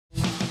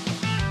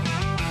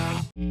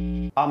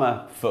I'm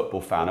a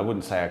football fan. I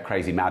wouldn't say a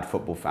crazy mad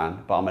football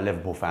fan, but I'm a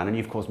Liverpool fan, and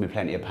you've caused me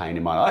plenty of pain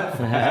in my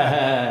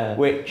life.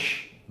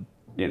 Which,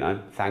 you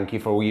know, thank you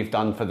for all you've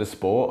done for the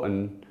sport,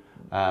 and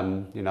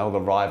you know, the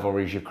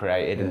rivalries you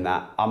created, and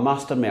that. I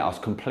must admit, I was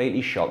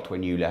completely shocked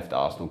when you left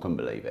Arsenal. Couldn't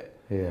believe it.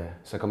 Yeah.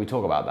 So can we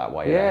talk about that?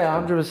 Why?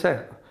 Yeah,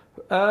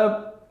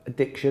 100%.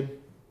 Addiction.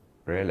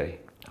 Really?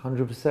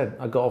 100%.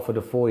 I got offered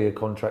a 4-year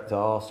contract at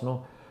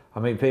Arsenal. I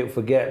mean, people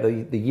forget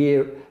the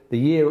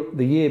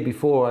year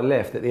before I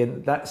left. At the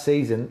end, that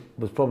season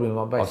was probably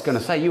my best. I was going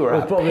to say you were.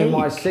 It was probably peak.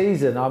 my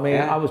season. I mean,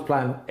 Yeah. I was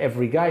playing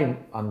every game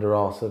under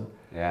Arsenal.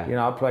 Yeah. You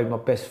know, I played my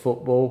best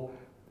football.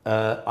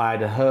 I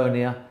had a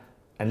hernia,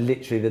 and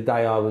literally the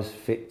day I was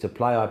fit to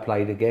play, I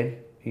played again.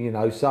 You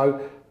know,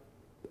 so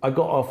I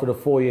got offered a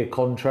 4-year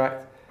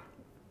contract.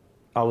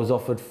 I was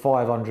offered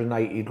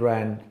 580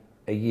 grand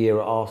a year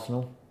at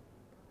Arsenal,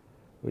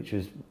 which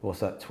was, what's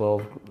that,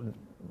 12?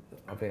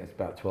 I think it's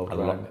about 12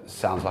 grand.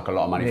 Sounds like a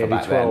lot of money Nearly for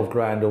back 12 then.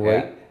 grand a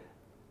week. Yeah.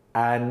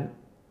 And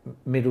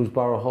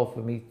Middlesbrough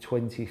offered me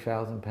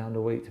 £20,000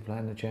 a week to play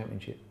in the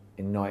Championship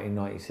in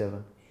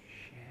 1997.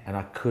 Shit. And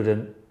I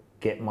couldn't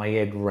get my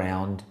head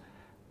round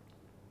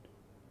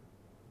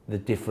the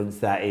difference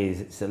that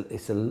is.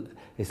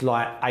 It's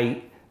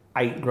like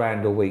eight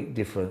grand a week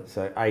difference.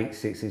 So 8,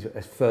 6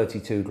 is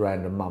 32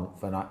 grand a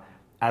month. And I,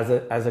 as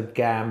a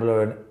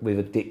gambler and with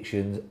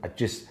addictions, I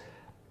just,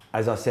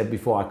 as I said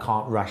before, I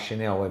can't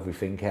rationale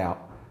everything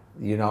out.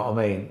 You know what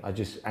I mean? I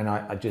just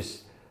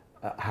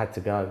had to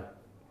go.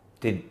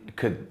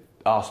 Could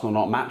Arsenal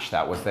not match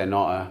that? Was there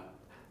not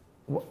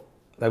a?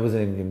 They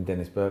wasn't even giving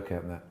Dennis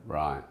Bergkamp that.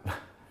 Right.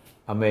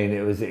 I mean,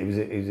 it was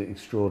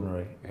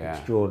extraordinary, Yeah.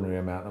 extraordinary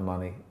amount of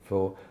money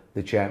for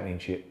the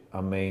Championship.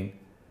 I mean,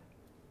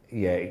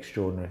 yeah,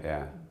 extraordinary.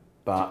 Yeah.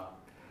 But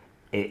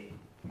it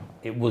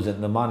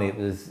wasn't the money. It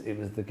was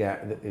the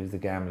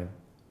gambling.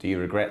 Do you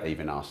regret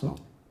leaving Arsenal?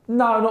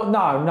 No.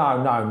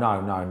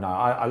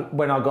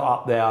 When I got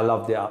up there, I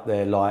loved it up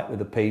there, like with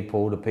the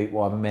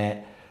people I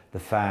met, the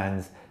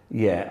fans.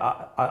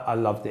 Yeah, I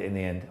loved it in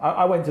the end.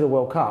 I went to the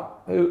World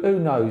Cup. Who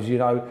knows? You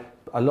know,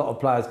 a lot of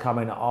players come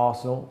in at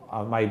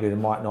Arsenal. Maybe they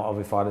might not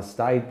have if I'd have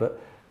stayed, but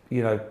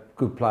you know,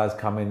 good players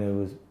come in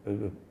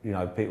who you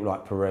know, people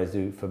like Perez,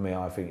 who for me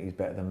I think he's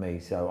better than me.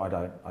 So I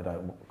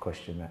don't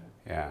question that.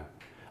 Yeah.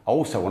 I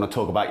also want to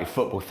talk about your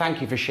football. Thank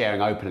you for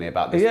sharing openly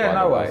about this. Yeah,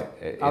 by no the way.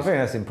 way. I think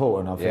that's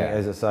important. I think, Yeah.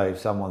 as I say, if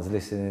someone's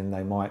listening,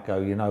 they might go,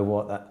 you know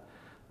what,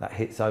 that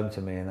hits home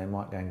to me, and they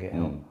might go and get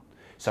help.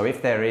 So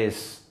if there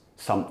is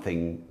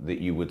something that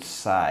you would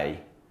say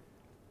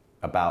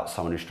about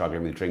someone who's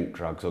struggling with drink,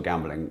 drugs or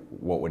gambling,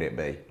 what would it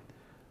be?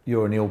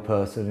 You're an ill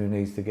person who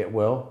needs to get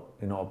well.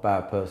 You're not a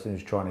bad person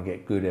who's trying to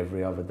get good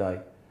every other day.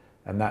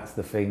 And that's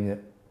the thing, that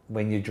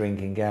when you're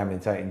drinking, gambling,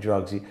 taking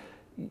drugs,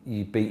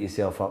 you beat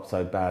yourself up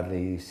so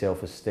badly, your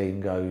self-esteem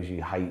goes,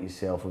 you hate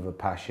yourself with a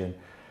passion,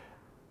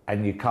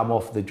 and you come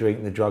off the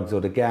drink, the drugs or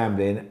the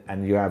gambling,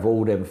 and you have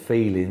all them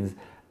feelings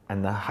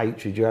and the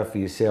hatred you have for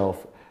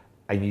yourself,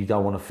 and you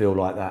don't want to feel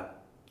like that.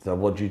 So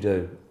what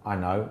do? I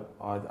know,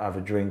 I'd have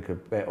a drink, a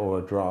bet or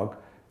a drug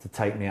to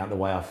take me out the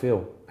way I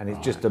feel. And it's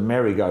just a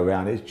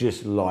merry-go-round, it's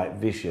just like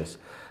vicious.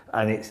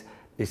 And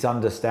it's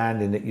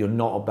understanding that you're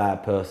not a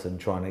bad person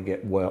trying to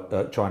get well,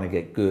 trying to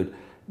get good.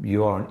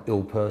 You are an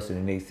ill person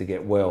who needs to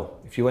get well.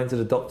 If you went to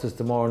the doctors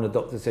tomorrow and the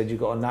doctor said you've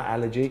got a nut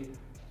allergy,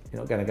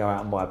 you're not going to go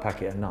out and buy a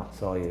packet of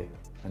nuts, are you?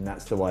 And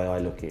that's the way I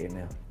look at it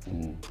now.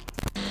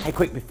 Hey,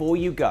 quick, before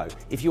you go,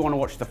 if you want to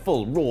watch the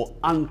full, raw,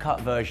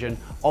 uncut version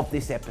of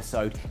this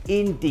episode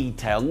in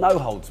detail, no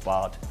holds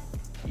barred,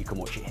 you can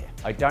watch it here.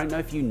 I don't know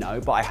if you know,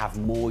 but I have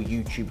more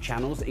YouTube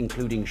channels,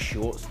 including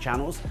shorts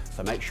channels,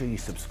 so make sure you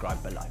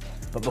subscribe below.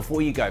 But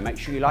before you go, make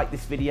sure you like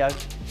this video,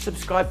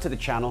 subscribe to the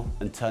channel,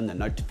 and turn the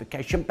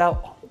notification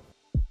bell on.